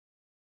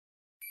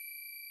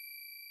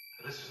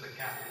This is the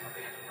captain of the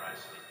Enterprise.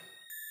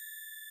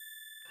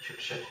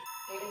 Ship.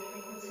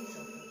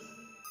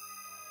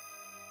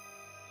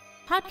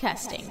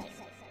 Podcasting,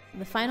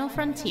 the final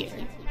frontier.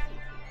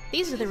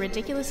 These are the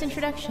ridiculous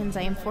introductions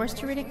I am forced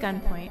to read at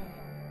gunpoint,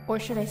 or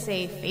should I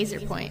say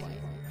phaser point.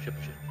 Ship.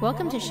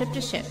 Welcome to Ship,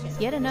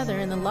 yet another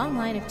in the long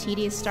line of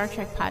tedious Star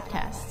Trek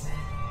podcasts.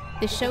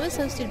 This show is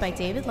hosted by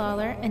David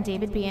Lawler and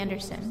David B.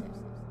 Anderson.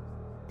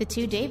 The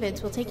two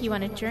Davids will take you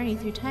on a journey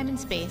through time and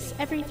space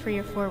every 3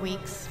 or 4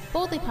 weeks,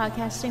 boldly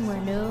podcasting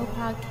where no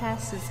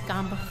podcast has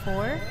gone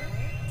before.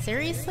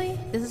 Seriously?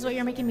 This is what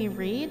you're making me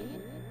read?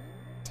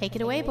 Take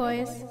it away,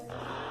 boys.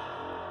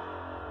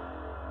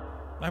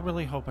 I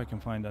really hope I can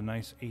find a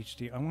nice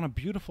HD. I want a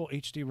beautiful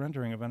HD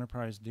rendering of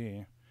Enterprise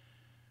D.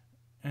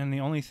 And the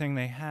only thing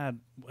they had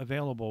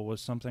available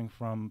was something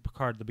from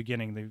Picard, the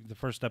beginning, the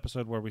first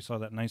episode where we saw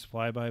that nice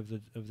flyby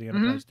of the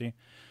Enterprise D.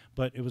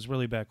 But it was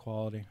really bad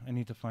quality. I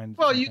need to find.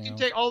 Well, you can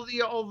take all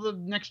the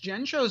next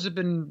gen shows have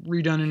been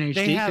redone in HD.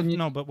 They have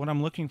no, but what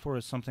I'm looking for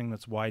is something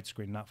that's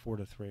widescreen, not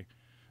 4:3.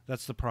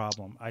 That's the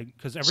problem.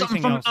 Because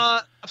everything else.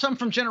 Something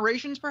from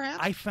Generations, perhaps.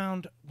 I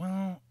found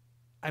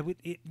I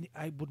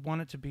would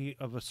want it to be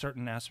of a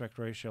certain aspect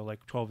ratio, like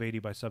 1280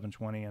 by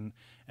 720,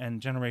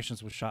 and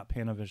Generations was shot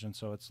Panavision,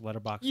 so it's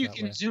letterboxed. You that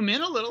can way. zoom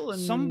in a little.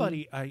 And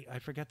Somebody, I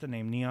forget the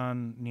name,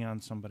 Neon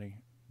somebody,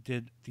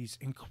 did these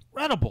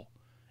incredible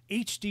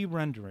HD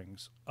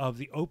renderings of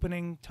the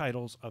opening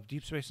titles of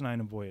Deep Space Nine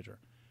and Voyager.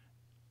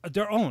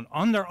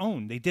 On their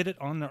own. They did it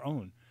on their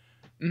own.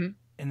 Mm-hmm.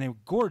 And they were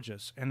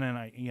gorgeous. And then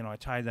I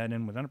tied that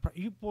in with Enterprise.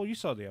 You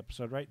saw the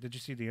episode, right? Did you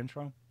see the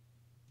intro?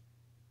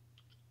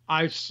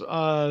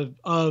 Of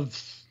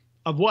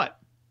what?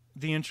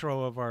 The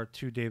intro of our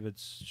two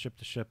Davids Ship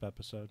to Ship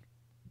episode.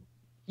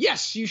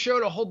 Yes, you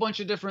showed a whole bunch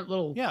of different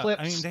little clips.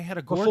 I mean, they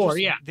had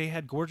they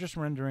had gorgeous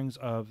renderings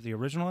of the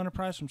original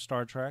Enterprise from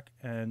Star Trek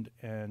and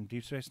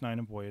Deep Space Nine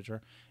and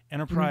Voyager.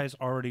 Enterprise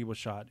already was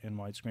shot in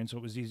widescreen, so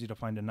it was easy to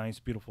find a nice,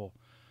 beautiful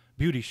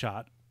beauty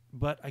shot.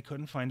 But I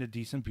couldn't find a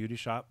decent beauty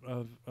shot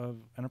of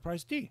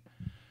Enterprise D.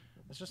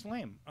 It's just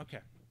lame. Okay.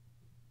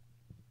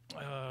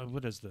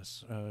 What is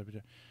this?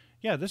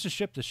 Yeah, this is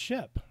Ship to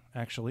Ship,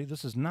 actually.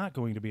 This is not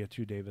going to be a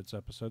Two Davids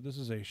episode. This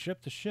is a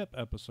Ship to Ship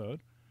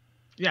episode.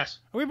 Yes.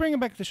 Are we bringing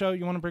back the show?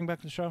 You want to bring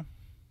back the show?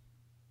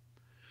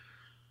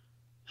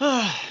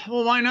 Well,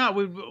 why not?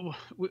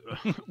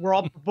 We're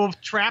all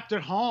both trapped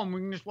at home. We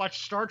can just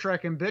watch Star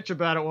Trek and bitch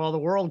about it while the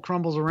world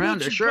crumbles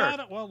around us. Sure. Bitch about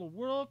it while the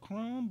world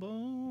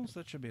crumbles.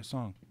 That should be a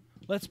song.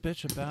 Let's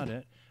bitch about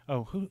it.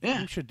 Oh, who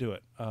should do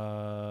it?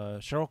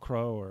 Sheryl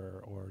Crow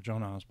or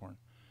Joan Osborne?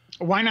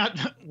 Why not?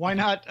 Why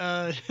not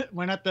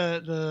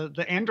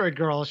the android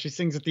girl? She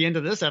sings at the end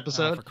of this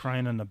episode. For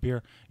crying in the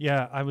beer.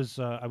 Yeah, I was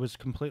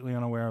completely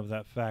unaware of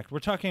that fact. We're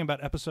talking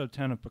about episode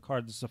 10 of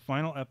Picard. This is the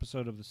final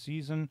episode of the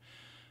season.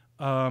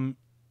 Oh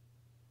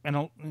my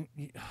god!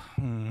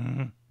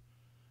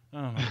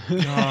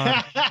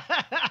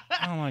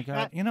 Oh my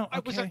god! Okay.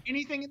 Was there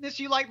anything in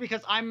this you liked?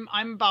 Because I'm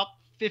about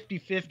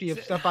 50-50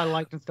 of stuff I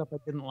liked and stuff I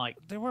didn't like.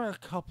 There were a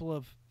couple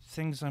of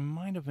things I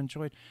might have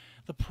enjoyed.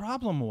 The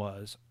problem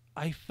was,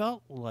 I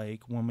felt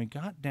like when we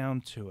got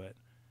down to it,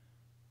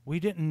 we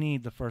didn't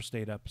need the first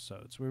 8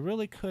 episodes. We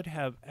really could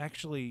have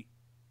actually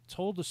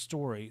told the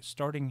story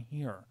starting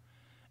here,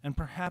 and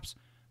perhaps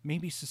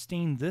maybe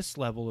sustain this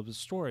level of the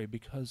story,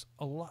 because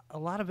a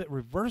lot of it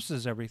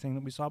reverses everything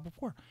that we saw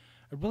before.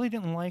 I really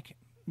didn't like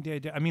the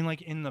idea. I mean,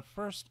 like in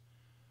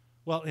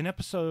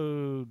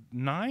episode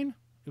 9,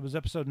 it was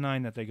episode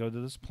 9 that they go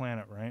to this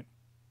planet, right?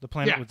 The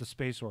planet with the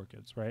space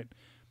orchids, right?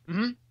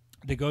 Mm-hmm.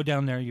 They go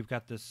down there. You've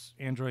got this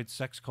android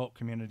sex cult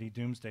community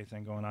doomsday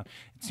thing going on.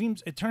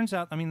 It turns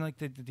out, I mean, like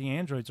the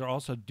androids are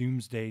also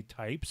doomsday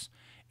types,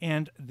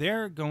 and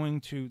they're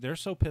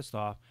so pissed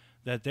off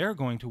that they're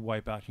going to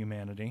wipe out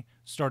humanity,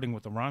 starting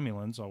with the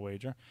Romulans, I'll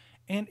wager.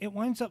 And it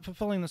winds up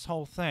fulfilling this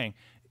whole thing.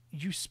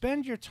 You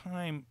spend your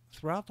time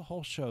throughout the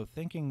whole show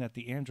thinking that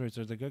the androids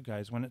are the good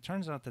guys, when it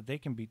turns out that they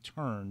can be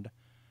turned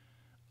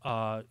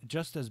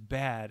just as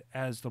bad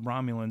as the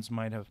Romulans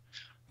might have.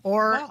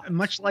 Or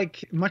much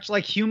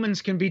like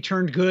humans can be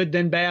turned good,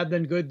 then bad,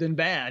 then good, then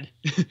bad.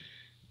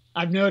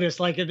 I've noticed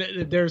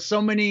there's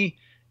so many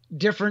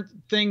different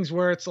things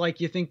where it's like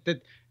you think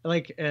that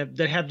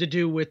that have to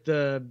do with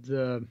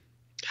the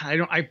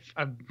I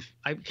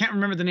can't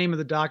remember the name of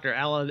the doctor.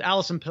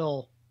 Alison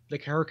Pill,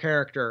 her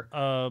character.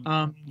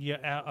 What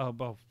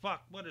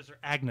is her?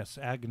 Agnes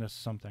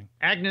something.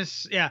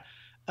 Agnes, yeah.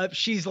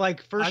 She's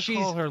like first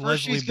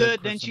she's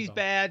good, then she's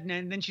bad,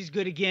 and then she's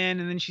good again,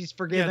 and then she's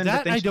forgiven.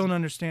 Yeah, that I don't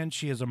understand.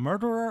 She is a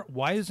murderer.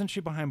 Why isn't she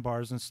behind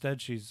bars?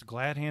 Instead, she's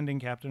glad-handing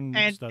Captain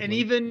Studley. And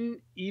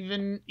even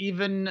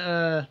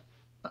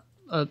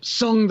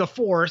Sung the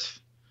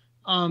Fourth.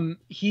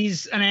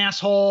 He's an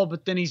asshole,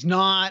 but then he's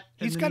not.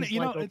 He's kind of,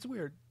 it's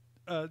weird.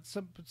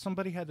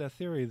 Somebody had a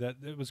theory that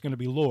it was going to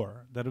be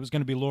lore,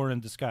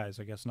 in disguise.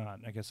 I guess not.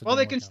 Well,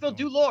 they can still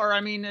do lore.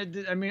 I mean,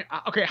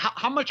 okay.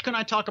 How much can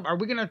I talk about? Are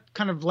we going to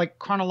kind of like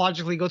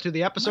chronologically go through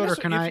the episode, or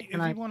can I? If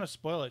you want to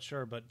spoil it,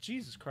 sure. But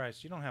Jesus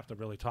Christ, you don't have to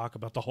really talk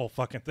about the whole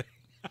fucking thing.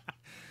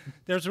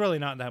 there's really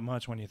not that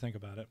much when you think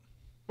about it.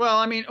 Well,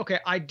 I mean, okay,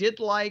 I did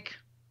like,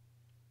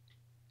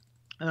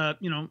 fuck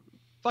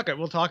it,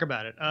 we'll talk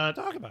about it.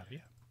 Talk about it, yeah.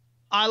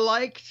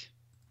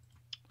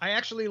 I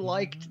actually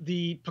liked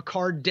the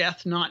Picard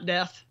death, not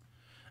death,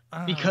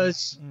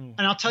 because, and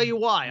I'll tell you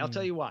why. I'll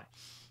tell you why.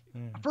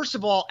 First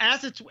of all,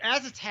 as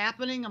it's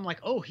happening, I'm like,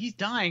 oh, he's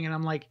dying, and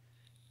I'm like,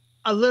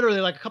 I literally,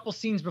 like, a couple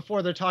scenes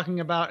before, they're talking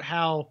about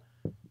how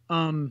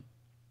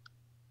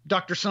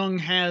Dr. Sung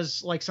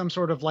has like some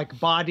sort of like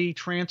body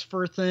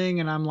transfer thing,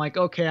 and I'm like,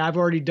 okay, I've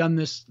already done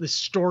this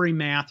story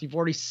math. You've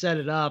already set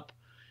it up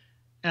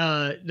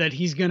that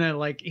he's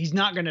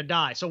not gonna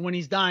die. So when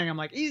he's dying, I'm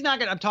like,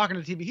 I'm talking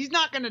to the TV. He's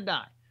not gonna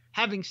die.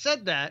 Having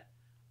said that,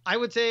 I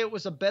would say it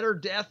was a better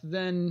death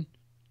than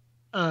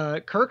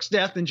Kirk's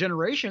death in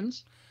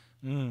Generations.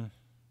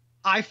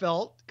 I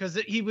felt, because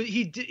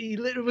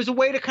it was a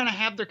way to kind of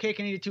have their cake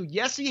and eat it too.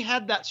 Yes, he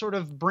had that sort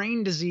of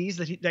brain disease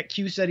that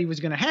Q said he was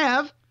going to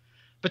have,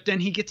 but then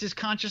he gets his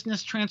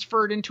consciousness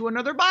transferred into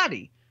another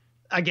body,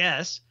 I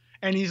guess.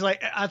 And he's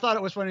like, I thought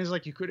it was funny. He's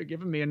like, you could have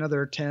given me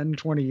another 10,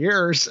 20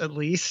 years at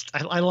least.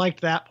 I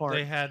liked that part.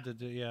 They had to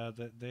do, yeah.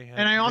 They had,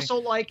 and I also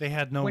like they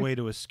had no way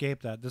to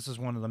escape that. This is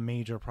one of the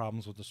major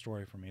problems with the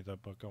story for me.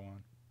 But go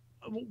on.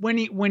 When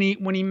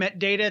he met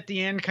Data at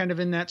the end, kind of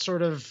in that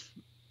sort of,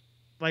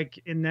 like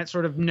in that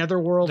sort of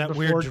netherworld, that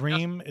weird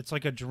dream. It's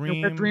like a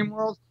dream. Weird dream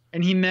world.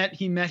 And he met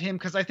him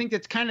because I think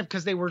it's kind of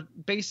because they were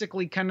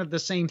basically kind of the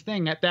same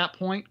thing at that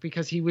point,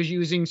 because he was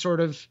using sort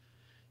of,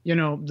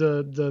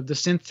 the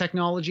synth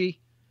technology.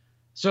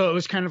 So it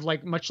was kind of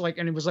like much like,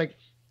 and it was like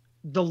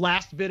the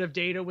last bit of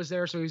Data was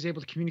there, so he was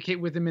able to communicate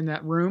with him in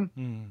that room.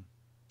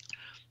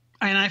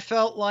 And I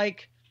felt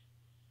like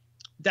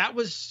that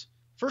was,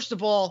 first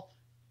of all,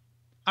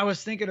 I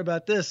was thinking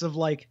about this of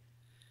like,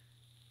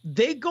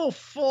 they go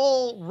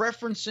full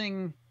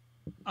referencing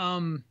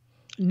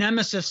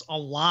Nemesis a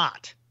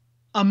lot.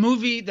 A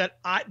movie that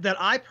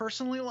I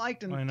personally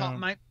liked and thought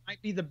might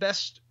be the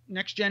best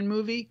next gen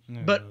movie,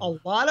 but a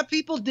lot of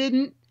people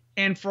didn't.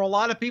 And for a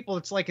lot of people,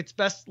 it's like it's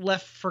best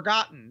left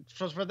forgotten.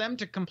 For them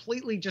to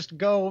completely just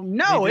go,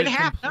 no, it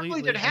happened. Not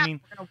only did it happen.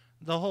 I mean,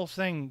 the whole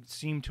thing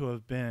seemed to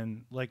have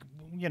been like,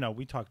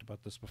 we talked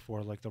about this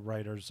before. Like the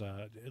writers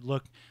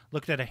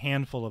looked at a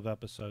handful of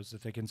episodes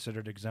that they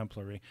considered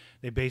exemplary.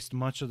 They based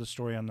much of the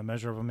story on The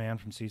Measure of a Man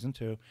from season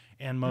 2,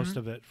 and most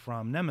of it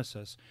from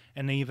Nemesis.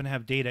 And they even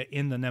have Data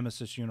in the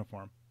Nemesis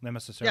uniform.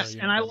 Yes,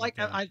 and I liked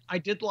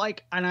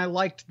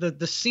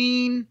the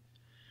scene.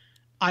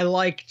 I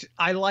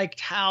liked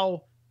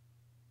how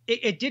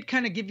it did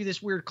kind of give you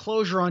this weird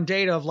closure on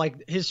Data of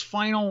like his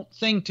final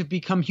thing to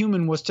become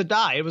human was to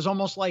die. It was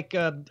almost like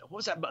what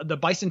was that, the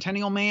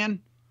Bicentennial Man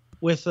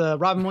with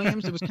Robin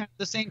Williams? It was kind of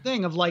the same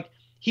thing of like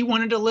he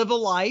wanted to live a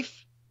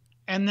life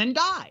and then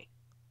die,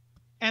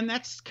 and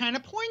that's kind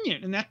of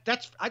poignant. And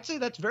that's I'd say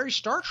that's very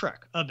Star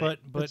Trek of it.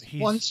 But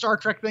he's one Star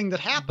Trek thing that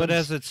happens. But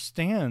as it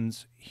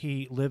stands,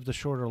 he lived a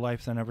shorter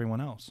life than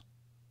everyone else.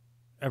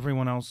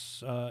 Everyone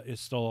else is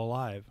still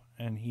alive,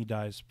 and he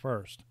dies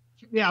first.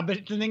 Yeah,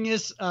 but the thing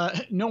is,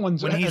 no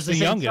one's... When he's the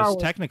youngest,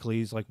 technically,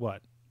 he's like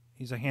what?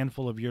 He's a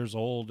handful of years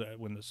old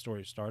when the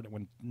story started,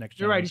 when next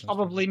You're right, he's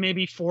probably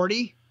maybe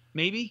 40,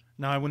 maybe?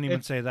 No, I wouldn't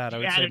even say that. I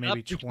would say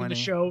maybe 20. The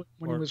show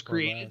when it was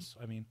created. Less.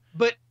 I mean...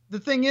 But the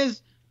thing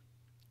is,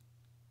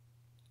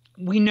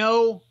 we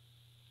know,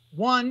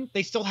 one,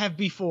 they still have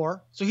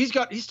B4, so he's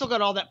still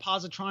got all that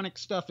positronic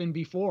stuff in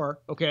B4,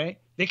 okay?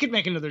 They could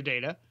make another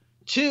Data.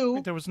 Two,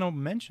 wait, there was no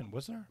mention,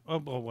 was there? Oh,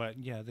 what?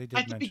 Yeah, they did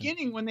at the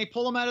beginning when they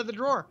pull him out of the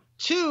drawer.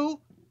 Two,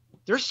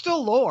 there's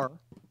still lore.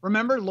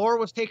 Remember, lore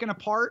was taken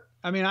apart.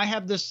 I mean, I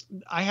had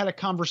a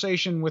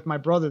conversation with my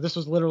brother. This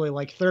was literally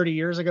like 30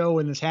 years ago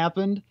when this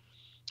happened,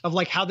 of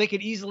like how they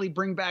could easily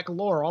bring back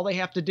lore. All they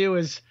have to do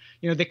is,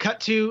 they cut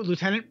to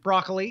Lieutenant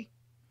Broccoli.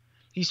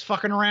 He's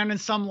fucking around in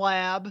some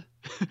lab,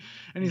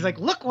 and he's like,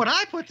 "Look what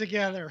I put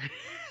together."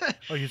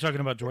 Oh, you're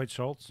talking about Dwight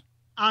Schultz?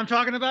 I'm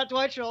talking about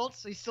Dwight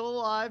Schultz. He's still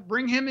alive.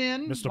 Bring him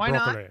in. Mr. Why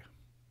Broccoli.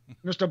 Not?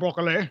 Mr.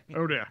 Broccoli.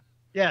 Oh, dear.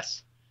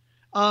 Yes.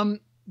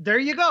 There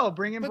you go.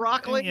 Bring in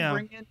Broccoli. Yeah.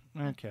 Bring in.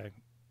 Okay.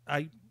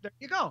 There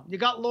you go. You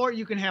got lore.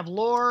 You can have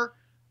lore.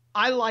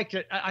 I liked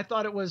it. I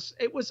thought it was,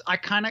 I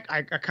kind of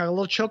a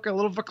little choke, a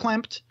little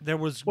verklempt. There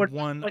was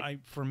one, there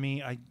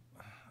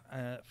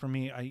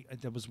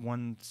was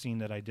one scene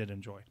that I did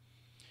enjoy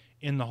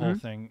in the whole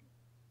thing.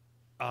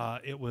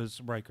 It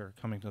was Riker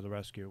coming to the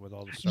rescue with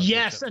all the stuff.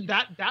 Yes, and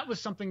that was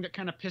something that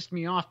kind of pissed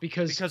me off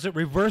because it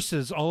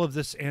reverses all of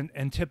this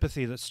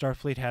antipathy that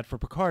Starfleet had for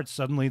Picard.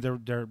 Suddenly they're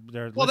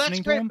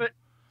listening to him. But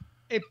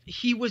if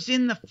he was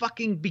in the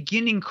fucking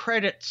beginning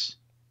credits,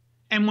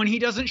 and when he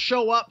doesn't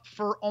show up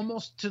for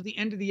almost to the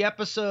end of the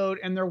episode,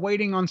 and they're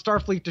waiting on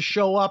Starfleet to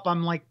show up,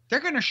 I'm like, they're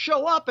gonna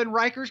show up, and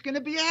Riker's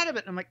gonna be out of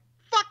it. And I'm like,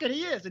 fuck it,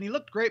 he is, and he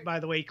looked great, by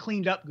the way. He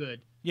cleaned up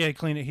good. Yeah, he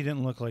cleaned it. He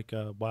didn't look like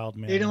a wild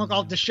man. He didn't look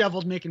all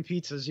disheveled making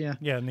pizzas, yeah.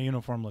 Yeah, and the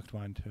uniform looked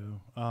fine, too.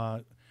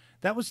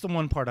 That was the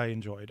one part I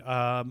enjoyed.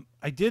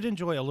 I did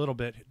enjoy a little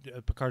bit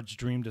Picard's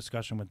dream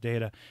discussion with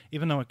Data,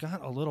 even though it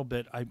got a little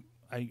bit...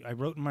 I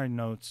wrote in my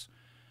notes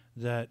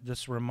that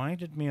this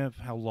reminded me of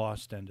how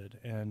Lost ended,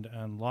 and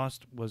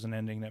Lost was an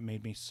ending that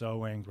made me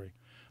so angry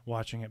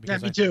watching it.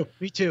 Because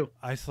Me too.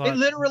 I thought it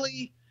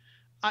literally,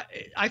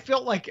 I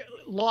felt like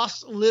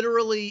Lost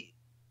literally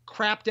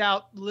crapped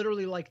out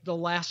literally like the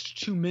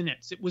last 2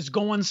 minutes. It was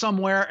going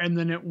somewhere and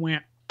then it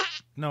went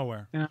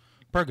nowhere. Yeah.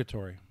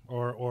 Purgatory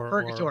or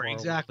Purgatory,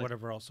 exactly.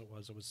 Whatever else it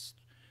was.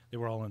 They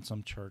were all in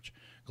some church,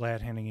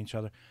 glad handing each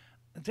other.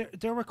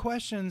 There were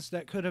questions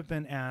that could have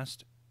been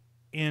asked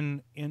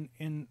in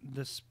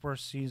this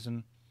first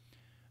season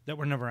that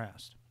were never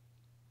asked.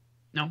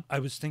 No, I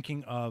was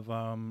thinking of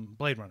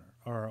Blade Runner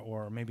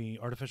or maybe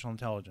Artificial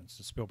Intelligence,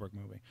 the Spielberg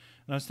movie,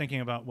 and I was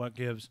thinking about what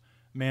gives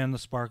man the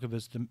spark of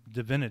his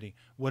divinity.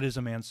 What is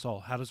a man's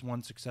soul? How does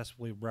one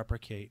successfully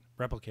replicate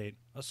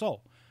a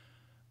soul?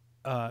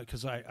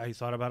 Because I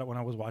thought about it when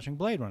I was watching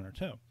Blade Runner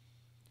too.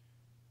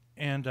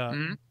 And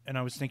and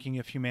I was thinking,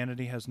 if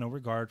humanity has no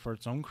regard for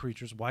its own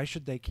creatures, why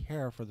should they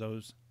care for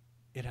those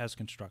it has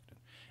constructed?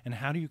 And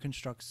how do you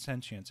construct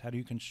sentience? How do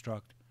you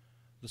construct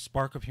the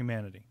spark of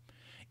humanity?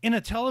 In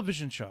a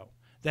television show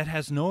that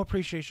has no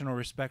appreciation or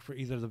respect for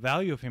either the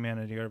value of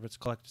humanity or of its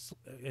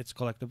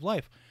collective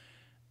life,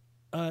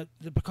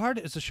 the Picard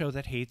is a show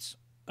that hates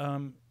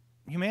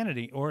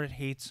humanity, or it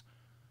hates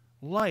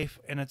life,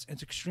 and it's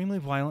extremely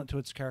violent to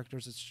its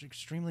characters. It's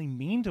extremely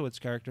mean to its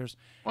characters,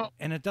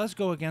 and it does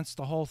go against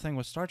the whole thing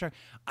with Star Trek.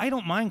 I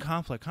don't mind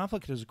conflict.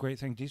 Conflict is a great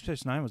thing. Deep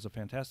Space Nine was a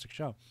fantastic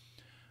show,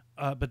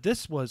 but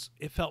this was.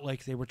 It felt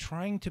like they were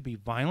trying to be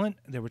violent.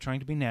 They were trying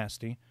to be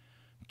nasty.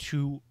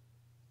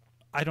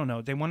 I don't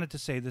know. They wanted to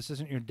say this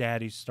isn't your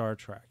daddy's Star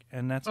Trek,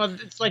 and that's. Well,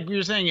 it's like you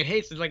were saying. It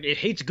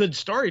hates good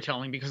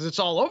storytelling because it's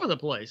all over the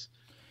place.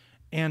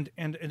 And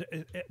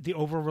the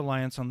over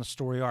reliance on the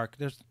story arc.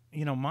 There's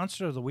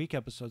Monster of the Week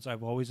episodes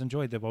I've always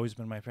enjoyed. They've always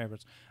been my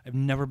favorites. I've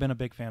never been a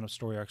big fan of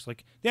story arcs.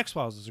 Like the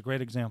X-Files is a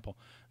great example.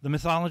 The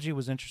mythology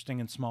was interesting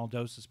in small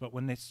doses, but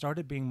when they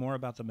started being more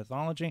about the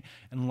mythology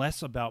and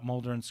less about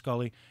Mulder and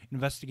Scully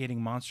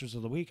investigating monsters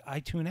of the week,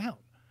 I tune out.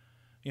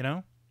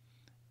 And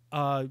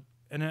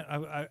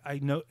I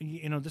know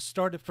this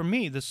started for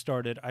me. This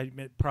started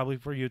probably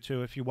for you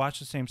too. If you watch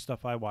the same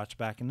stuff I watched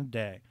back in the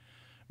day.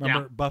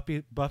 Remember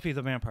Buffy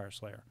the Vampire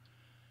Slayer?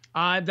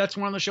 That's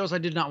one of the shows I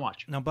did not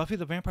watch. Now, Buffy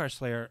the Vampire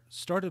Slayer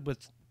started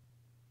with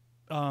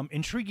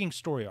intriguing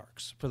story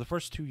arcs for the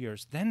first 2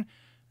 years. Then,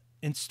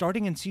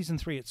 starting in season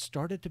 3, it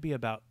started to be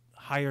about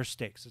higher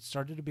stakes. It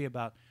started to be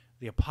about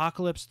the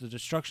apocalypse, the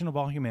destruction of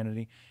all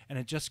humanity, and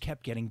it just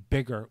kept getting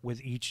bigger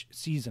with each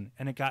season.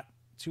 And it got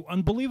to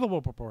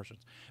unbelievable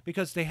proportions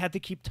because they had to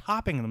keep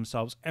topping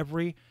themselves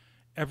every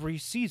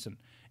season.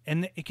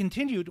 And it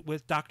continued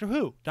with Doctor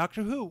Who.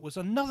 Doctor Who was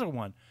another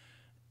one.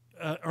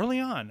 Early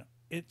on,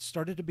 it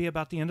started to be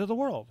about the end of the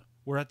world.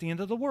 We're at the end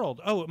of the world.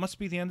 Oh, it must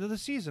be the end of the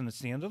season. It's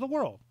the end of the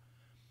world.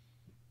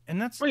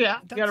 And that's... Well, yeah,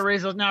 you got to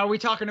raise those. Now, are we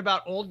talking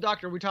about old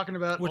Doctor? We're talking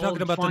about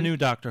the new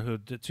Doctor Who,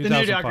 2005. The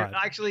new Doctor.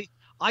 Actually,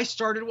 I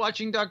started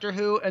watching Doctor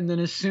Who, and then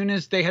as soon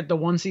as they had the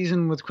one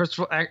season with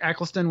Christopher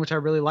Eccleston, which I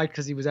really liked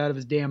because he was out of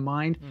his damn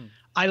mind,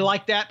 I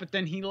liked that, but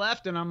then he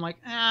left, and I'm like,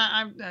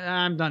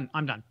 I'm done.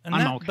 And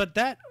okay. But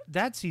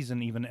that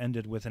season even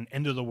ended with an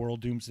end of the world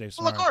doomsday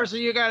scenario. Well, of course, so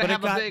you got to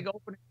have a big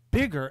opening.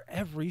 Bigger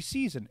every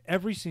season.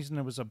 Every season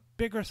there was a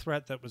bigger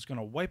threat that was going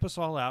to wipe us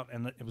all out,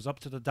 and it was up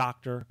to the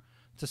Doctor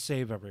to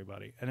save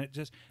everybody. And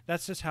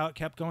that's just how it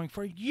kept going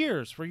for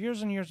years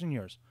and years and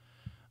years.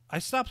 I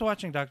stopped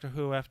watching Doctor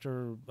Who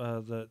after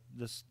the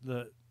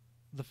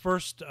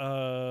first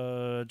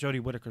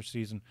Jodie Whittaker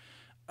season.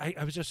 I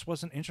just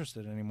wasn't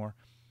interested anymore.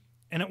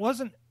 And it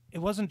wasn't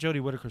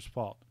Jodie Whittaker's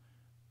fault.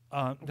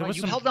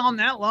 You held on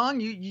that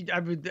long?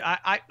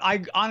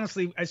 I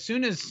honestly, as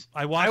soon as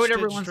I would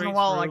every once in a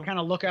while, I kind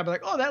of look at it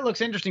like, oh, that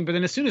looks interesting. But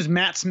then as soon as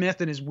Matt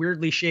Smith and his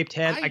weirdly shaped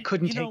head, I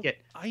couldn't take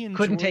it.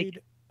 Couldn't take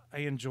it. I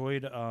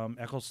enjoyed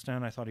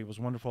Eccleston. I thought he was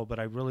wonderful, but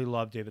I really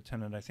love David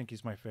Tennant. I think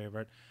he's my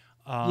favorite.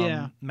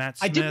 Matt Smith.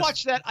 I did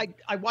watch that.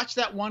 I watched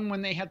that one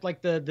when they had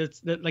like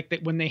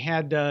when they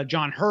had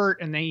John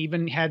Hurt, and they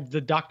even had the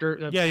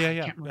Doctor.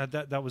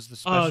 That was the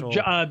special.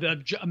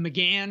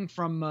 McGann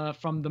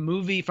from the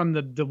movie, from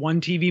the one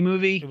TV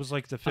movie. It was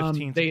like the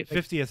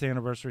 50th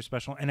anniversary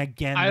special, and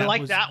again, I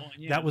like that one.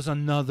 Yeah. That was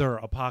another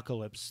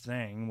apocalypse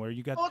thing where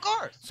you got. Oh, of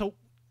course. So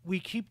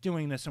we keep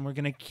doing this, and we're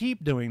going to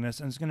keep doing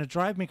this, and it's going to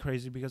drive me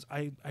crazy because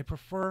I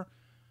prefer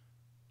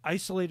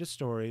isolated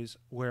stories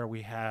where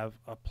we have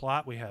a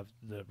plot, we have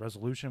the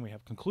resolution, we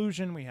have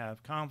conclusion, we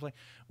have conflict.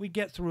 We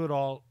get through it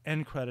all,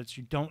 end credits.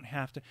 You don't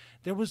have to.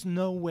 There was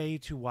no way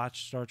to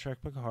watch Star Trek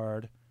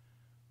Picard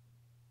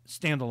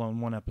standalone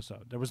one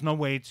episode. There was no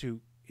way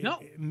to. No.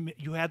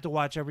 You had to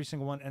watch every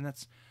single one, and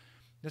that's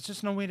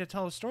just no way to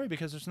tell a story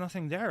because there's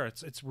nothing there.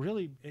 It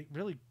really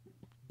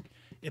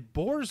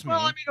bores me. Well,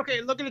 I mean, okay,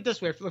 look at it this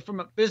way.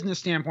 From a business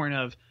standpoint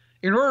of,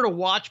 in order to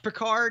watch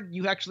Picard,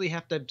 you actually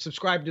have to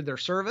subscribe to their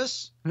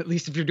service, at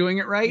least if you're doing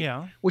it right.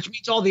 Yeah. Which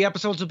means all the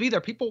episodes will be there.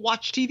 People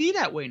watch TV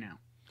that way now.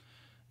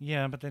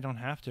 Yeah, but they don't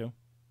have to.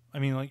 I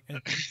mean, like,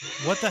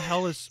 what the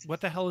hell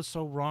is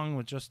so wrong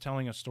with just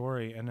telling a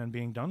story and then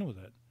being done with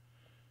it?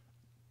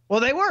 Well,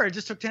 they were. It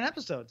just took 10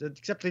 episodes,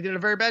 except they did a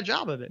very bad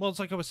job of it. Well, it's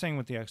like I was saying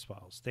with the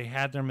X-Files. They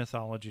had their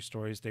mythology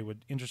stories. They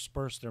would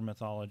intersperse their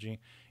mythology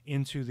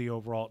into the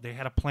overall. They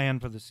had a plan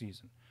for the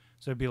season.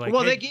 So it'd be like,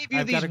 well, hey, they gave you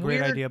I've these got a great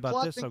weird idea about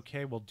plot this. things.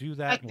 Okay, we'll do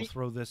that. We'll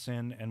throw this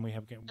in, and we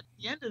have. At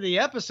the end of the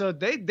episode,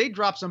 they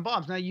drop some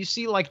bombs. Now you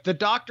see like the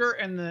doctor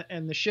and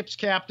the ship's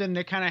captain.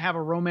 They kind of have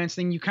a romance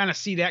thing. You kind of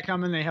see that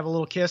coming. They have a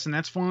little kiss, and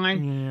that's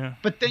fine. Yeah.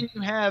 But then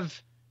you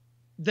have.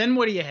 Then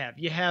what do you have?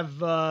 You have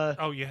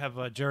you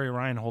have Jerry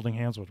Ryan holding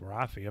hands with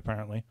Rafi,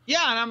 apparently.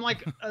 Yeah, and I'm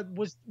like,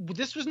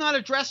 this was not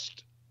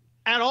addressed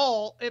at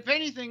all. If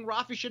anything,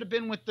 Rafi should have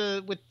been with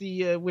the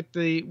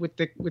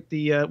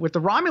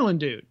Romulan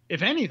dude.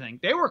 If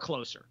anything, they were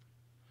closer.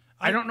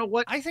 I don't know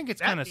what. I think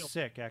it's kind of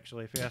sick,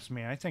 actually. If you ask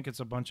me, I think it's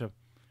a bunch of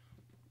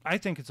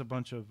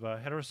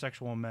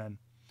heterosexual men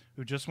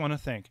who just want to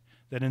think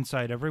that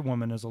inside every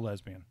woman is a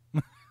lesbian.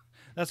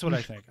 That's what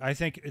I think. I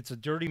think it's a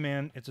dirty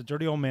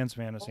old man's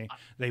fantasy.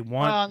 They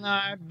want. Well,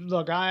 no,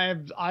 look,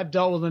 I've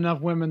dealt with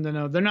enough women to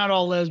know they're not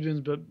all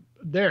lesbians, but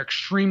they're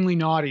extremely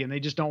naughty, and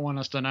they just don't want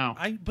us to know.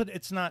 But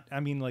it's not.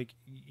 I mean, like,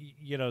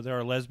 there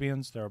are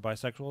lesbians, there are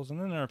bisexuals, and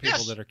then there are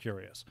people that are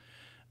curious.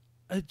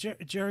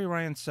 Jerry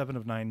Ryan's 7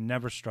 of 9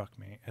 never struck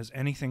me as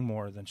anything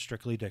more than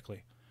strictly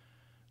Dickly.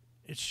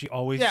 She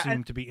always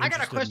seemed to be interested. I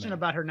got a question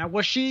about her now.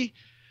 Was she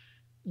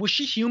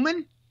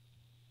human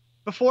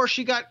before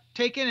she got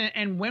taken,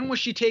 and when was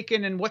she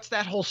taken, and what's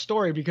that whole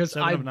story? Because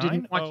 7 of 9?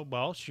 Didn't watch. Oh,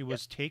 well, she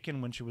was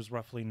taken when she was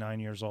roughly 9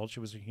 years old.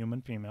 She was a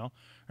human female.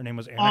 Her name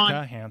was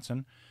Annika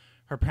Hansen.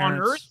 Her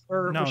parents on Earth,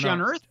 or was she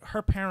on Earth?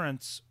 Her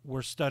parents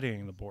were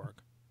studying the Borg.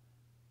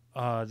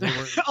 They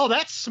were. Oh,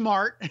 that's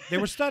smart. They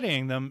were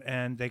studying them,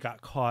 and they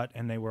got caught,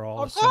 and they were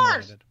all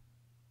assimilated.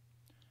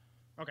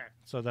 Okay,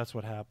 so that's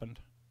what happened.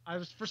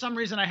 For some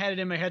reason I had it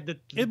in my head that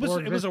it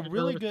was a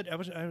really good. It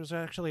was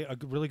actually a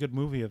really good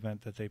movie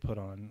event that they put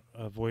on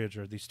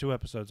Voyager. These 2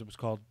 episodes. It was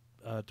called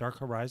Dark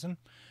Horizon,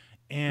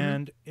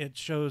 and it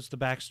shows the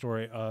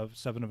backstory of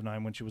 7 of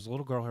 9. When she was a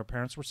little girl, her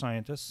parents were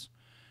scientists.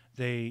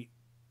 They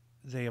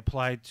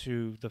applied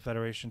to the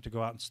Federation to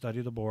go out and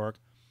study the Borg.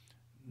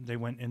 They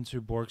went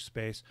into Borg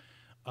space.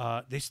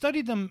 They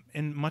studied them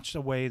in much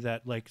the way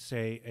that, like,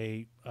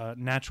 say, a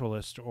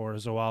naturalist or a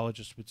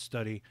zoologist would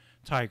study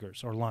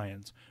tigers or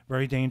lions.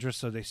 Very dangerous,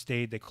 so they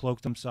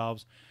cloaked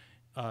themselves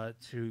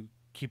to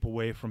keep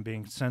away from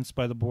being sensed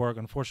by the Borg.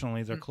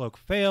 Unfortunately, their cloak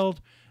failed,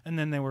 and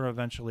then they were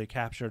eventually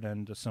captured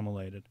and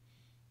assimilated.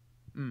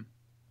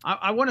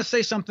 I want to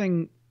say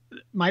something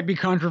that might be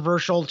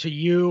controversial to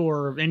you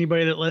or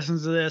anybody that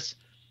listens to this.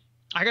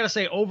 I got to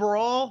say,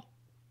 overall,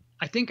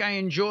 I think I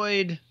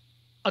enjoyed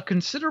a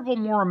considerable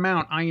more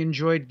amount. I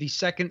enjoyed the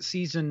second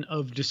season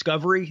of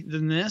Discovery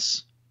than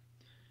this,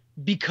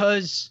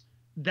 because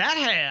that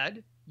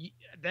had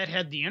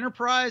the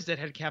Enterprise, that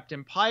had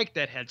Captain Pike,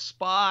 that had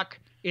Spock,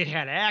 it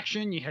had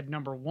action. You had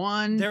Number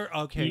One. I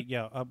would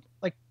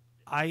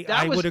agree.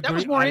 That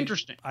was more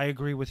interesting. I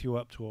agree with you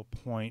up to a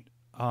point.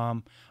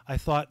 I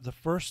thought the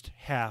first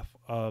half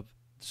of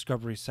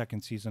Discovery's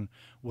second season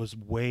was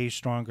way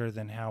stronger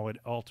than how it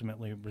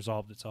ultimately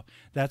resolved itself.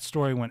 That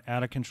story went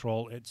out of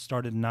control. It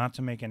started not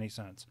to make any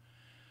sense.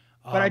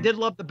 But I did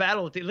love the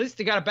battle. At least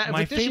they got a battle.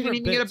 But this, you didn't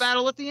even get a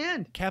battle at the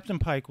end. Captain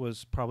Pike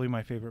was probably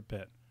my favorite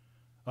bit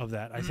of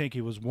that. I think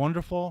he was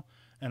wonderful,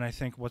 and I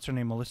think, what's her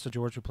name, Melissa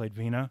George, who played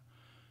Vina,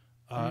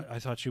 I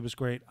thought she was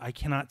great. I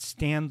cannot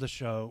stand the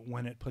show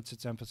when it puts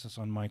its emphasis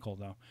on Michael,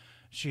 though.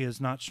 She is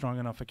not strong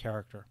enough a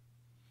character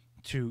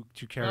to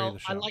carry the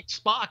show. I liked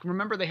Spock.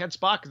 Remember, they had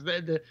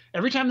Spock.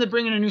 Every time they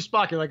bring in a new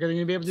Spock, you're like, are they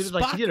going to be able to do this?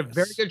 Like, he did a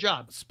very good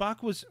job.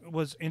 Spock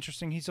was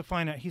interesting. He's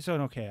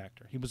an okay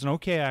actor. He was an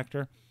okay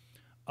actor.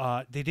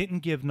 They didn't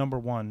give Number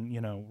One,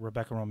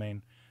 Rebecca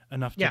Romaine,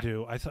 enough to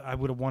do. I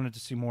would have wanted to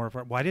see more of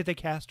her. Why did they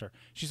cast her?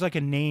 She's like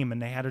a name,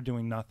 and they had her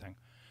doing nothing.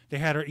 They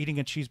had her eating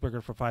a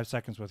cheeseburger for 5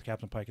 seconds with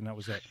Captain Pike, and that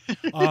was it.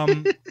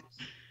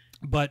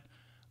 But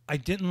I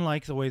didn't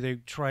like the way they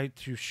tried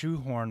to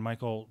shoehorn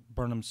Michael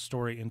Burnham's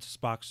story into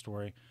Spock's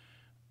story,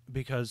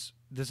 because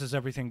this is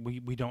everything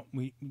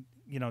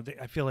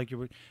I feel like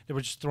they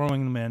were just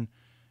throwing them in.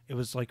 It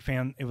was like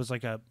fan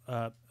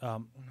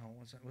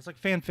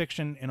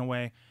fiction in a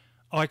way.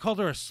 Oh, I called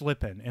her a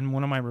slip-in. In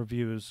one of my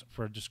reviews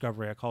for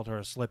Discovery, I called her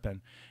a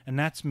slip-in. And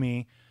that's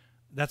me.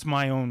 That's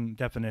my own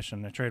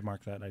definition. I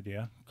trademarked that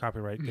idea.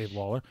 Copyright Dave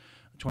Lawler,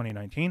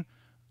 2019.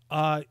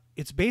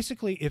 It's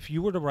basically, if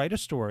you were to write a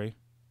story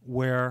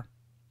where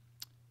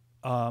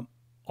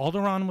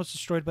Alderaan was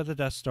destroyed by the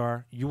Death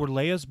Star, you were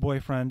Leia's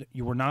boyfriend,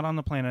 you were not on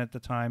the planet at the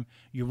time,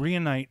 you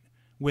reunite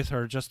with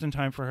her just in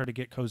time for her to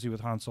get cozy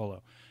with Han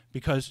Solo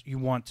because you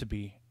want to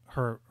be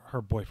her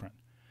boyfriend.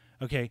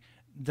 Okay,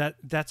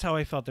 that's how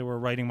I felt they were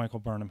writing Michael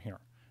Burnham here.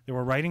 They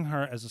were writing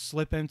her as a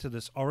slip into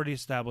this already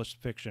established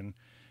fiction.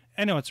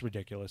 I know it's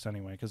ridiculous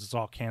anyway, because it's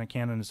all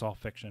canon is all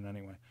fiction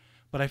anyway.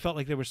 But I felt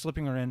like they were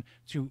slipping her in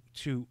to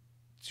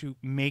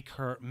make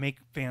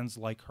fans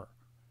like her.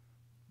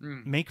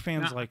 Make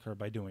fans like her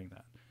by doing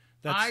that.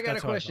 I got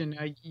a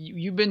question.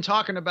 You've been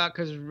talking about,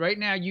 because right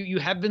now you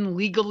have been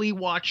legally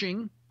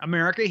watching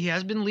America. He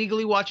has been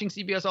legally watching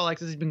CBS All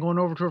Access. He's been going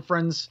over to a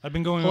friend's. I've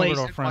been going over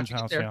to a friend's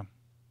house. Yeah.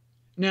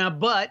 Now,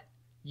 but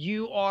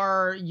you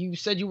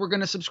said you were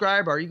going to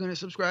subscribe. Are you going to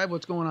subscribe?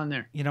 What's going on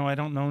there? I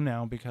don't know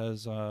now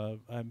because I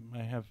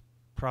have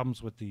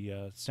problems with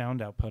the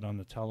sound output on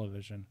the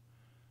television.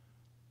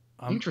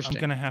 Interesting. I'm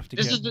going to have to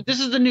this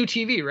is the new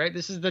TV, right?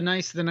 This is the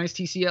nice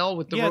TCL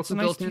with the Roku it's a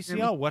nice built-in.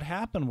 TCL. What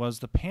happened was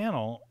the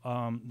panel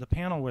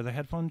where the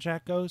headphone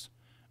jack goes,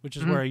 which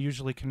is where I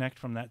usually connect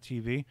from that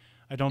TV.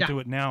 I don't do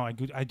it now.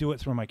 I do it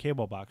through my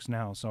cable box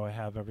now, so I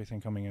have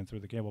everything coming in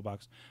through the cable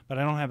box. But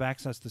I don't have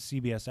access to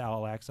CBS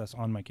All Access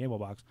on my cable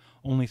box,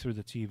 only through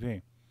the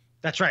TV.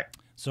 That's right.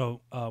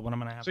 So what I'm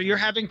gonna have. So you're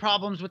having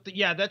problems with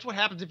that's what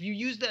happens if you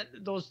use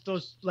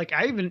those like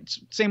I even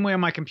same way on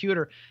my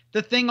computer.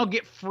 The thing will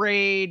get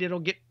frayed. It'll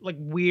get like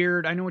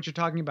weird. I know what you're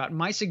talking about.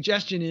 My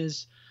suggestion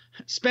is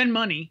spend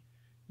money,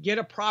 get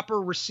a proper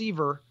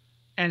receiver,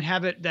 and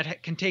have it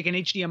that can take an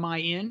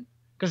HDMI in.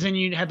 Because then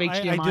you have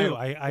HDMI.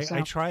 I do.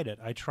 I tried it.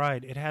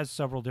 It has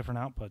several different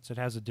outputs. It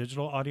has a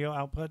digital audio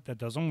output that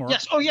doesn't work.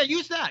 Yes. Oh yeah.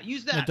 Use that.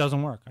 It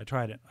doesn't work. I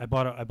tried it. I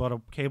bought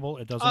a cable.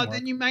 It doesn't work.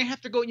 Then you might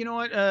have to go. You know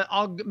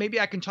what?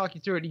 Maybe I can talk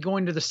you through it. You go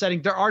into the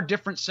setting. There are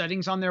different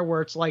settings on there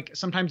where it's like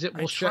sometimes it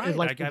will shut.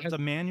 Like I have the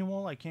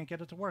manual. I can't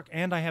get it to work,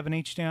 and I have an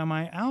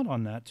HDMI out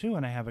on that too,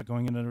 and I have it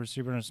going into the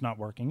receiver, and it's not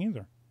working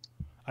either.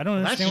 I don't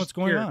understand what's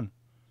going on.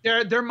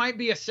 There might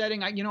be a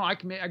setting. I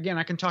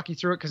can talk you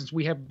through it because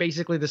we have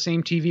basically the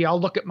same TV. I'll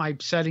look at my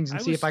settings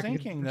and see if I can. I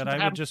was thinking that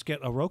I would just get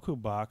a Roku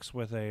box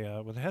with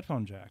a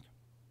headphone jack.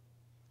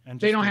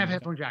 And they don't have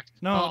headphone jacks.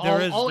 No,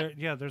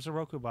 there's a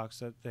Roku box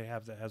that they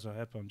have that has a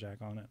headphone jack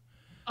on it.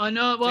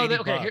 No, well,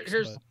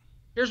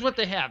 here's what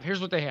they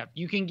have.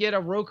 You can get a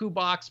Roku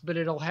box, but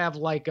it'll have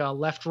like a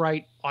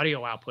left-right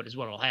audio output is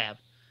what it'll have.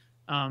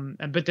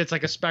 But that's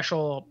like a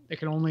special. It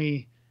can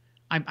only.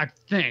 I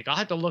think I'll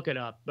have to look it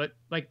up, but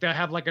like they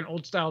have like an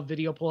old style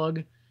video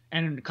plug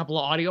and a couple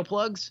of audio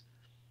plugs.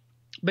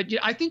 But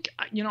I think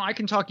I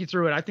can talk you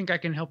through it. I think I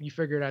can help you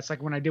figure it out. It's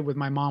like when I did with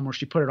my mom, where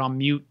she put it on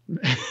mute.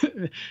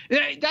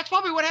 That's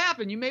probably what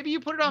happened. Maybe you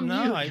put it on mute.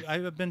 No,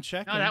 I've been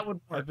checking. No, that would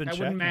work. That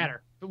wouldn't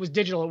matter. If it was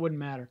digital, it wouldn't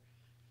matter.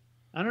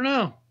 I don't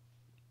know.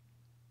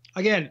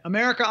 Again,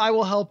 America, I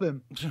will help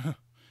him.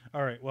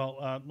 All right.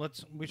 Well,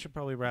 we should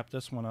probably wrap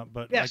this one up.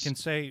 But yes.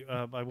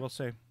 I will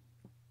say.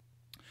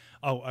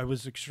 Oh, I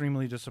was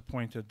extremely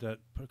disappointed that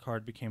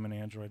Picard became an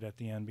android at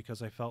the end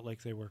because I felt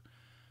like they were,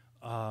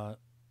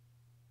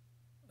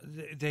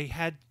 they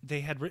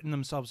had written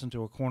themselves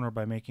into a corner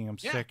by making him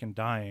sick and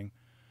dying.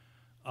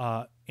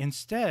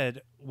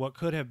 Instead, what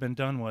could have been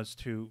done was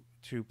to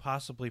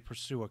possibly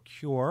pursue a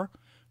cure.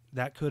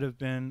 That could have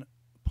been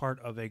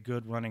part of a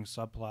good running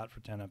subplot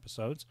for 10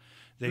 episodes.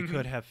 They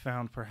could have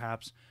found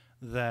perhaps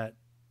that,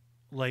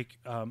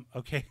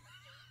 okay.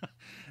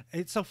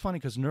 It's so funny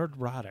because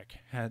Nerdrotic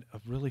had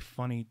a really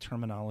funny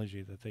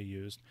terminology that they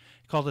used.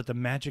 He called it the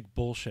magic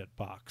bullshit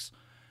box.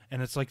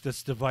 And it's like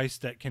this device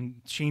that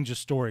can change a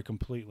story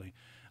completely.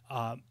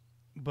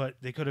 But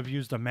they could have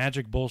used a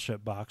magic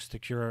bullshit box to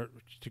cure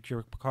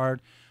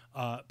Picard.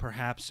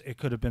 Perhaps it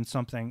could have been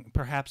something,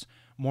 perhaps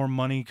more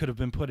money could have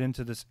been put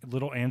into this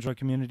little android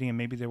community, and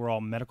maybe they were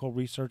all medical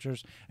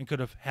researchers and could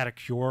have had a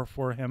cure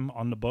for him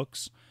on the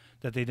books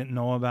that they didn't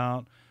know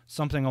about.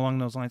 Something along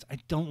those lines. I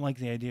don't like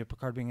the idea of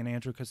Picard being an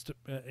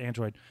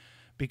android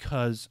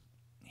because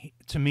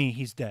to me,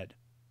 he's dead.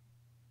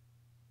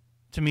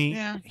 To me,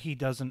 he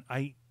doesn't.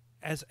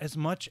 As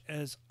much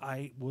as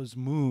I was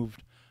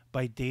moved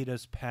by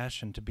Data's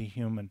passion to be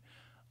human,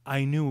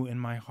 I knew in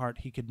my heart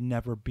he could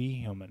never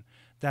be human.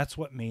 That's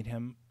what made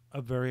him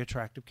a very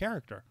attractive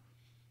character,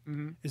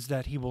 is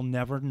that he will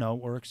never know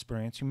or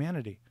experience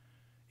humanity.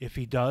 If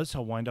he does,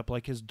 he'll wind up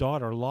like his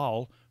daughter,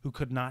 Lal, who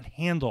could not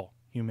handle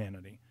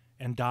humanity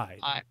and died.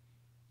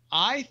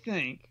 I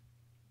think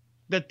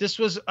that this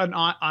was an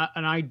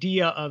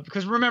idea of,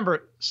 because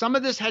remember, some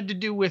of this had to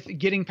do with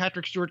getting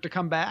Patrick Stewart to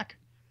come back.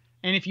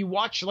 And if you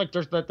watch, like,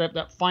 there's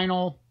that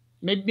final,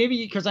 maybe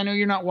because I know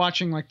you're not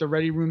watching like the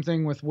Ready Room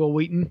thing with Will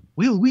Wheaton.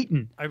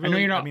 I know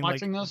you're not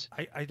watching those.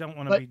 I don't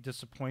want to be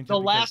disappointed. The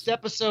last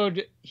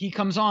episode, he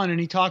comes on and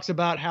he talks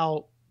about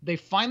how they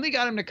finally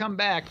got him to come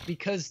back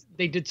because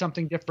they did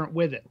something different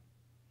with it.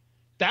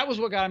 That was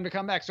what got him to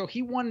come back. So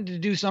he wanted to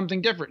do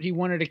something different. He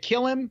wanted to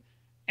kill him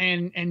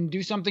and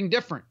do something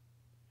different.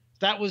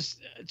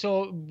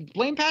 So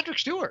blame Patrick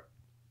Stewart.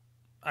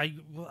 I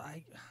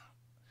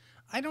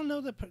don't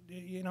know that,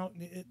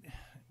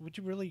 would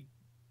you really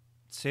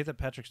say that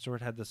Patrick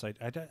Stewart had this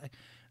idea?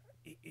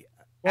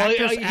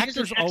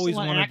 Actors always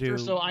want to do.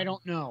 So I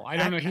don't know.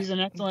 He's an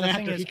excellent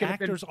actor.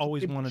 Actors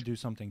always want to do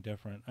something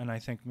different, and I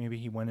think maybe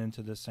he went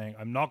into this saying,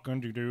 "I'm not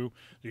going to do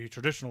the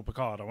traditional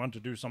Picard. I want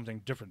to do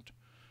something different."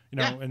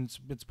 And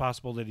it's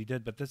possible that he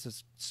did, but this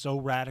is so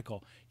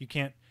radical. You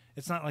can't.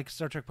 It's not like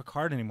Star Trek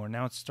Picard anymore.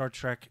 Now it's Star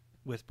Trek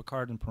with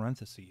Picard in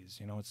parentheses.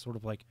 It's sort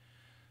of like.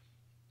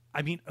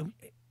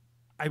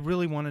 I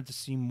really wanted to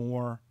see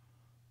more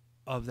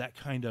of that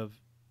kind of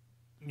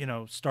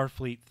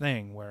Starfleet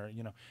thing where,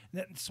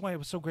 that's why it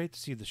was so great to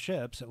see the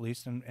ships at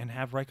least and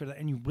have Riker.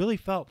 And you really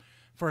felt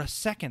for a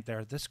second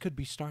there, this could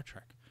be Star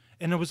Trek.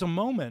 And there was a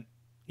moment,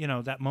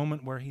 that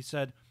moment where he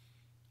said,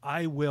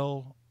 I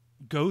will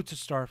go to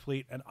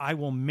Starfleet and I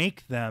will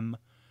make them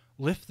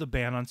lift the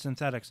ban on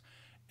synthetics.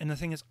 And the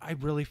thing is, I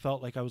really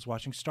felt like I was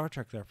watching Star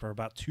Trek there for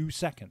about 2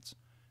 seconds.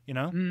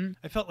 Mm-hmm.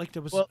 I felt like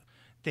there was,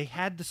 they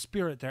had the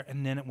spirit there,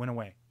 and then it went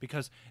away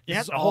because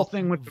it's the whole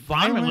thing with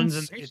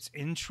violence. It's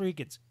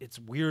intrigue. It's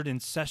weird,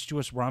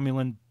 incestuous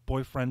Romulan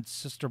boyfriend,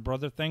 sister,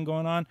 brother thing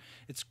going on.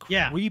 It's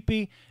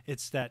creepy.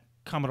 It's that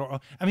Commodore O.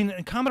 I mean,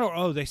 in Commodore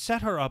O, they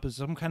set her up as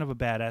some kind of a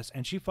badass,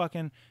 and she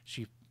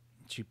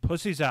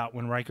pussies out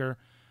when Riker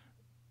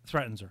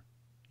threatens her.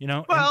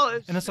 Well,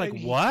 and it's like,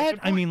 what?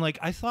 I mean, like,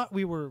 I thought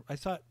we were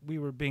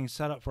being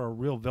set up for a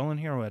real villain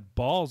here who had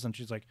balls, and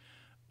she's like,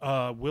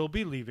 we'll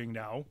be leaving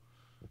now.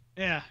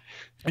 Yeah.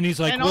 And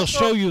he's like, we'll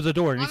show you the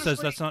door. And he says,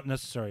 that's not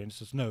necessary. And he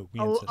says, no, we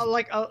insist.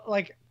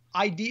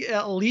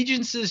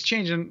 Allegiances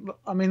change. And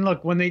I mean,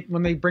 look, when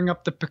they bring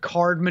up the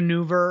Picard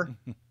maneuver.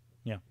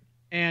 Yeah.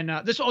 And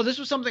this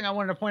was something I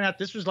wanted to point out.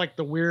 This was like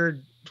the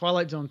weird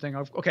Twilight Zone thing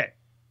of, okay.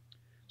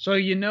 So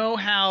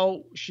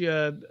how she,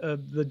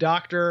 the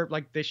doctor,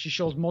 she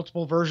shows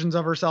multiple versions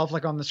of herself,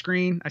 like on the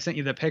screen. I sent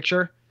you the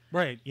picture.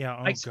 Right. Yeah.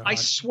 Oh, God. I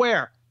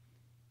swear.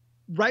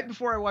 Right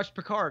before I watched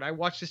Picard, I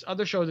watched this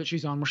other show that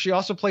she's on where she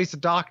also plays the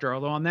doctor,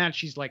 although on that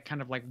she's like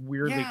kind of like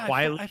weirdly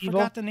quietly I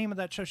forgot the name of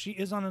that show. She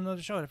is on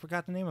another show. I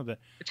forgot the name of it.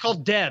 It's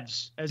called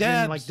Devs,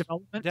 in like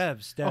development.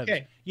 Devs.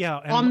 Okay. Yeah,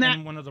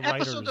 and one of the episode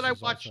writers that I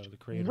watched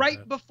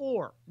right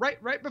before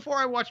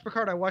I watched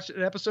Picard, I watched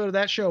an episode of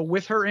that show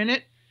with her in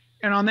it,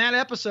 and on that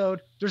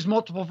episode, there's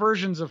multiple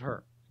versions of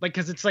her. Like,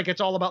 because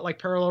it's all about like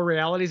parallel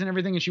realities and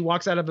everything, and she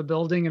walks out of a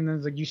building, and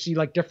then you see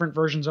like different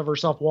versions of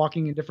herself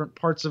walking in different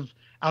parts of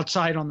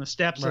outside on the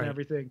steps and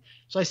everything.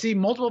 So I see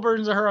multiple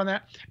versions of her on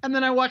that, and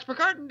then I watch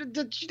Picard,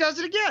 and she does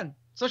it again.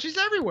 So she's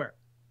everywhere.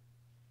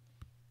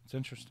 It's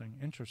interesting.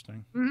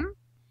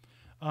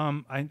 Mm-hmm.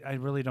 I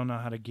really don't know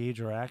how to gauge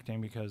her acting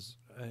because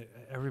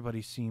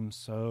everybody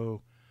seems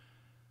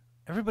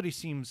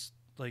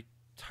like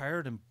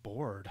tired and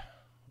bored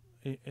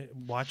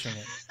watching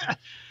it.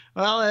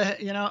 Well,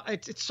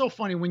 it's so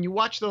funny when you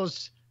watch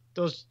those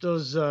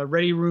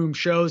Ready Room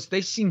shows.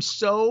 They seem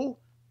so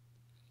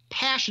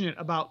passionate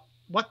about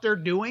what they're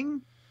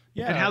doing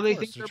and how they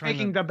think they're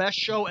making the best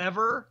show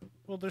ever.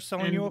 Well, they're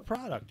selling you a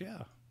product,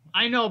 yeah.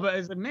 I know, but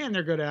as a man,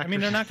 they're good actors. I mean,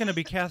 they're not going to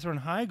be Katherine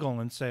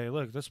Heigl and say,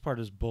 "Look, this part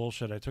is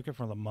bullshit. I took it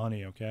for the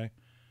money." Okay.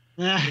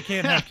 You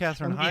can't have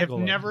Katherine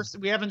Heigl.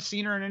 We haven't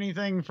seen her in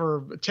anything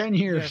for 10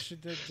 years.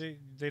 Yeah,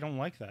 they don't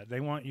like that. They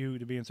want you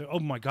to be and say, "Oh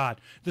my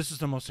God, this is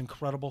the most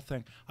incredible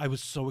thing. I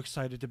was so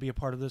excited to be a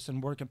part of this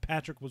and work. And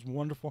Patrick was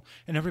wonderful,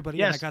 and everybody.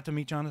 Yes. And I got to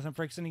meet Jonathan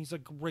Frakes, and he's a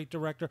great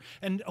director.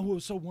 And it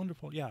was so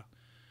wonderful. Yeah."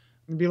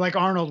 It'd be like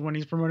Arnold when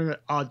he's promoting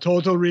it.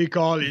 Total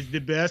Recall is the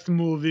best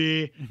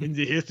movie in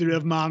the history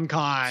of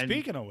mankind.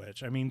 Speaking of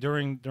which, I mean,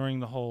 during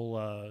the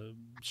whole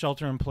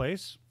Shelter in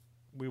Place,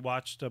 we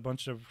watched a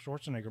bunch of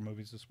Schwarzenegger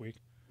movies this week.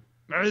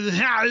 First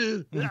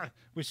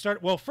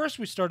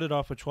we started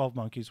off with 12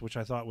 Monkeys, which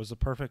I thought was the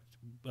perfect.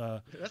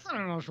 That's not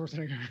Arnold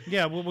Schwarzenegger.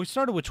 Yeah, well, we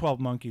started with 12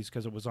 Monkeys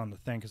because it was on the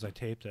thing because I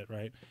taped it.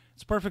 Right,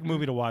 it's a perfect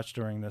movie to watch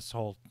during this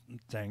whole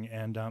thing,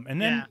 and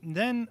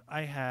then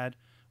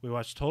we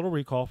watched Total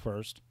Recall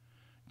first.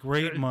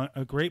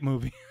 A great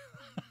movie,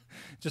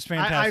 just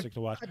fantastic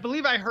to watch. I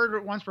believe I heard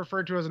it once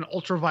referred to as an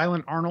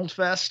ultra-violent Arnold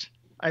fest.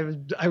 I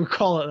would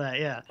call it that,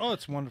 yeah. Oh,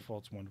 it's wonderful.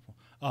 It's wonderful.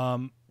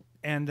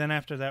 And then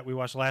after that, we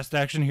watched Last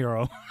Action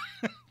Hero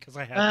because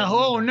I had.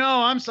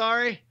 No, I'm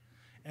sorry.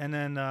 And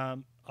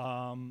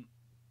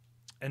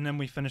then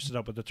we finished it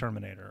up with the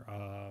Terminator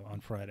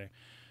on Friday.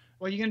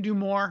 Well, you're gonna do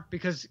more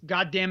because,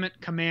 goddamn it,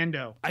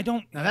 Commando. I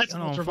don't. Now that's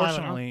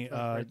unfortunately.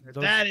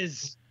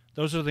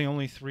 Those are the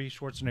only 3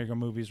 Schwarzenegger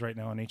movies right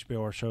now on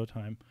HBO or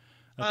Showtime.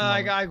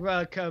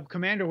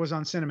 Commando was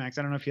on Cinemax.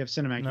 I don't know if you have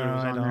Cinemax. No,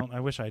 I don't. I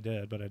wish I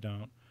did, but I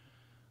don't.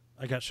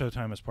 I got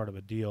Showtime as part of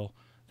a deal.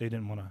 They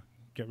didn't want to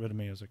get rid of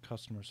me as a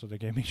customer, so they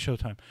gave me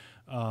Showtime.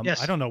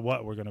 Yes. I don't know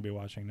what we're going to be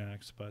watching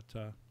next, but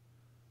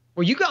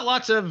well, you got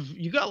lots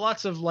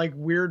of like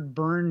weird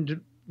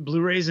burned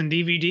Blu-rays and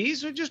DVDs.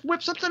 So just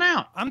whip something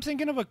out. I'm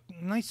thinking of I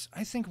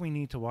think we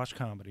need to watch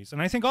comedies,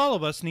 and I think all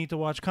of us need to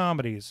watch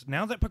comedies.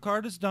 Now that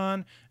Picard is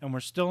done and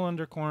we're still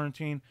under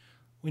quarantine,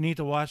 we need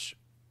to watch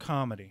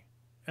comedy.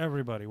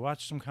 Everybody,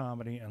 watch some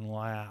comedy and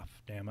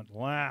laugh. Damn it,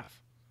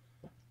 laugh.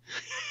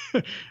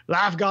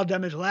 Laugh,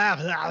 goddammit,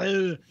 laugh.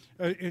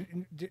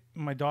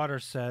 My daughter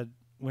said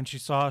when she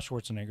saw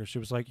Schwarzenegger, she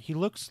was like, "He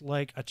looks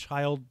like a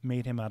child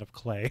made him out of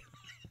clay."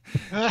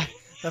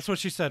 That's what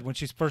she said when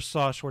she first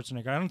saw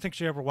Schwarzenegger. I don't think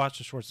she ever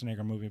watched a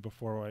Schwarzenegger movie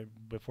before we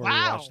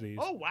watched these.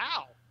 Oh,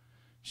 wow.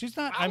 She's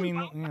not. I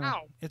mean,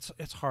 it's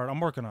hard. I'm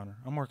working on her.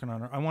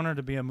 I want her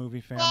to be a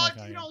movie fan.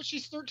 Well,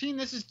 she's 13.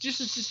 This is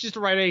just the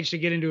right age to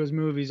get into his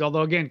movies.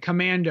 Although, again,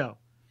 Commando.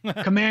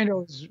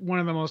 Commando is one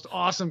of the most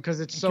awesome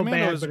because it's so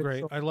Commando bad. Is but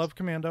great. I love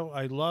Commando.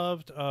 I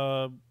loved.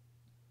 The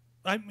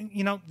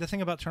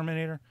thing about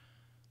Terminator,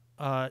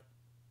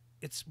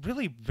 it's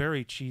really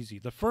very cheesy.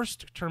 The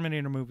first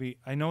Terminator movie,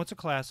 I know it's a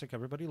classic,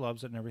 everybody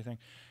loves it and everything.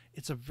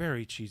 It's a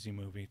very cheesy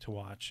movie to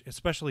watch,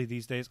 especially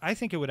these days. I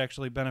think it would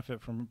actually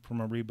benefit from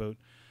a reboot,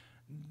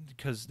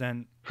 because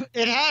then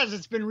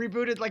it's been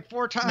rebooted like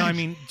 4 times. No, I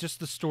mean just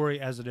the story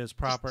as it is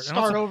proper. Just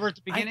start over at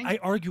the beginning. I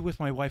argue with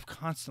my wife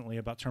constantly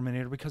about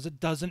Terminator because it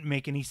doesn't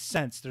make any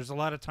sense. There's a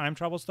lot of time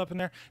travel stuff in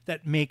there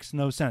that makes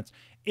no sense.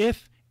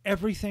 If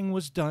everything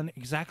was done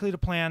exactly to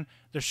plan,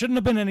 there shouldn't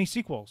have been any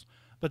sequels.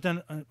 But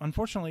then,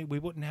 unfortunately, we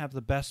wouldn't have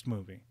the best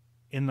movie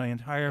in the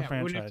entire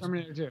franchise,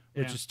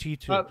 which is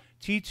T2.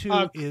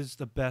 T2 is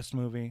the best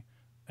movie,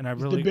 and I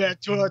really...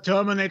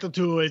 Terminator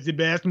 2 is the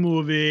best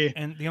movie.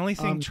 And the only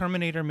thing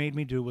Terminator made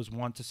me do was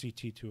want to see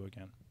T2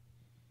 again.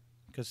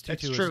 Because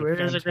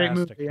T2 is a great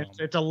movie.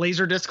 It's a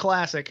Laserdisc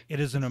classic. It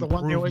is an improvement.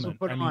 The one they always would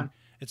put on.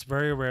 It's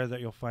very rare that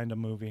you'll find a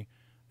movie.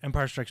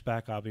 Empire Strikes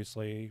Back,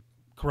 obviously.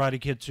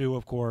 Karate Kid 2,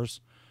 of course.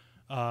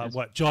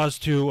 Jaws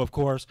 2, of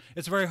course.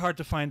 It's very hard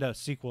to find a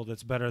sequel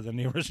that's better than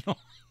the original.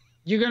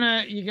 You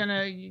gonna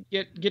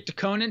get to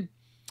Conan?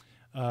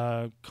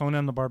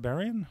 Conan the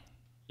Barbarian?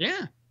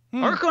 Yeah.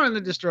 Or Conan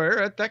the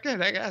Destroyer. That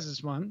guy's is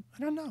fun. I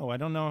don't know. I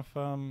don't know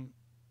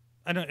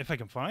if I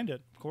can find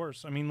it, of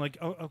course. I mean, like,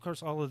 of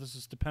course, all of this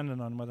is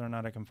dependent on whether or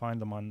not I can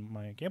find them on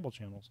my cable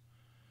channels,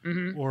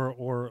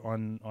 or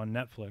on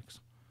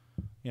Netflix.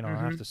 You know, I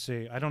have to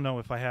see. I don't know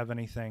if I have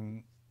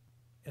anything.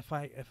 If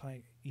I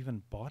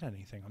even bought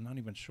anything, I'm not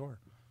even sure.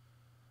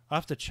 I'll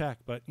have to check.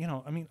 But you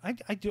know, I mean,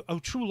 I do. Oh,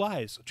 True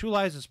Lies. True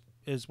Lies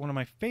is one of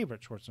my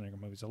favorite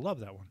Schwarzenegger movies. I love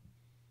that one.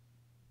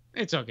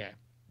 It's okay.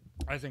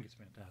 I think it's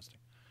fantastic.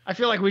 I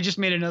feel like we just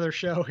made another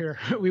show here.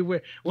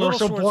 We're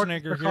so bored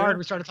with Picard,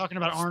 we started talking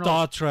about Arnold.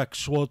 Star Trek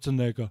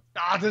Schwarzenegger.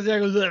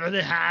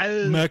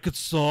 Make it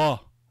so.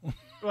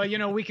 Well, you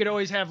know, we could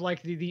always have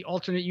like the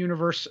alternate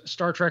universe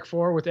Star Trek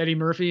 4 with Eddie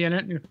Murphy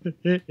in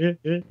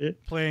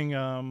it.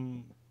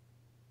 Playing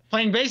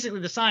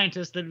basically the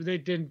scientist that they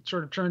did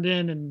sort of turned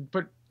in and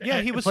put.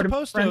 Yeah, he was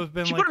supposed to have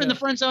been. She put him in the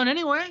friend zone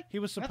anyway. He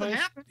was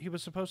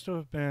supposed to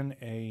have been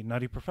a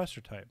Nutty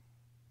Professor type.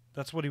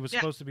 That's what he was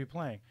supposed to be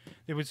playing.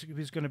 He was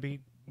going to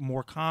be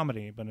more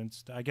comedy, but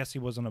I guess he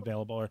wasn't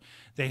available, or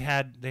they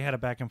had a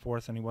back and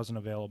forth and he wasn't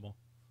available.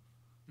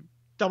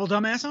 Double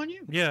dumbass on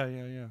you?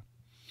 Yeah.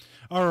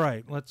 All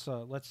right, let's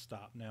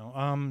stop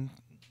now.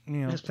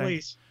 Yes,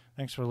 please.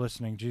 Thanks for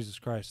listening. Jesus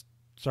Christ.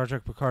 Star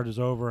Trek Picard is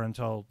over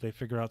until they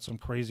figure out some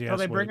crazy ass.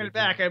 They bring it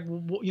back.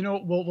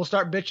 We'll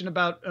start bitching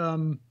about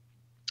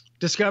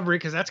Discovery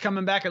because that's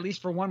coming back at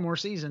least for one more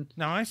season.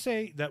 Now I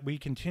say that we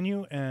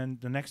continue, and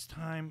the next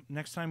time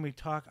we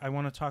talk, I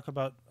want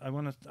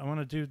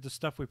to do the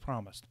stuff we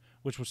promised,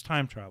 which was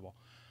time travel.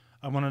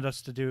 I wanted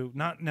us to do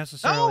not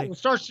necessarily.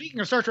 Oh, speaking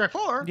of Star Trek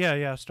 4.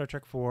 Yeah, Star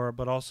Trek 4,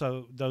 but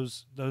also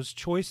those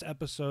choice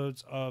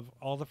episodes of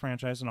all the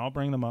franchise, and I'll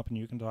bring them up, and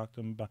you can talk to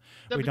them about.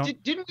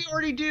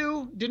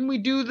 Didn't we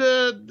do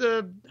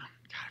the?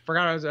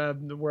 God, I forgot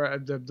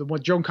the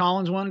what Joan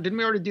Collins one. Didn't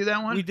we already do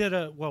that one? We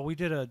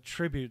did a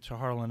tribute to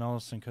Harlan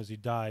Ellison because he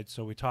died,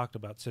 so we talked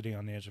about City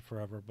on the Edge of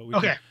Forever. But we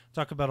can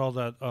talk about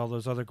all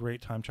those other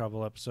great time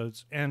travel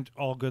episodes and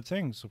all good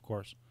things, of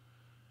course.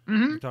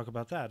 We talk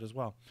about that as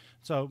well.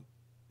 So,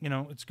 you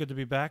know, it's good to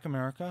be back,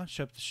 America.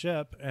 Ship the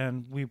ship,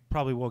 and we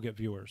probably will get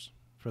viewers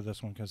for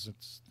this one because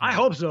it's. I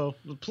hope so.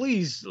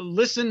 Please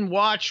listen,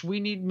 watch.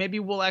 Maybe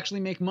we'll actually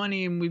make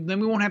money, and then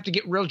we won't have to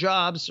get real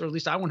jobs, or at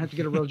least I won't have to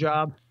get a real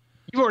job.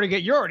 You're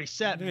already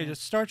set. The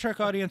Star Trek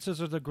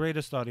audiences are the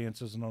greatest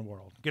audiences in the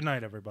world. Good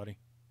night, everybody.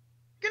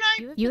 Good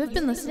night. You have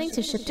been listening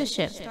to Ship to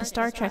Ship, a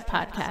Star Trek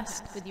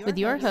podcast, with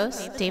your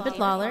hosts, David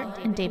Lawler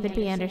and David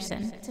B.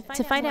 Anderson.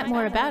 To find out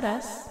more about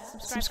us,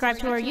 subscribe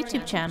to our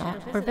YouTube channel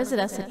or visit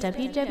us at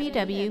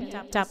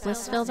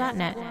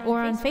www.blissville.net or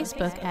on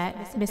Facebook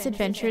at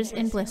Misadventures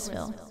in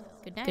Blissville.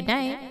 Good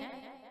night.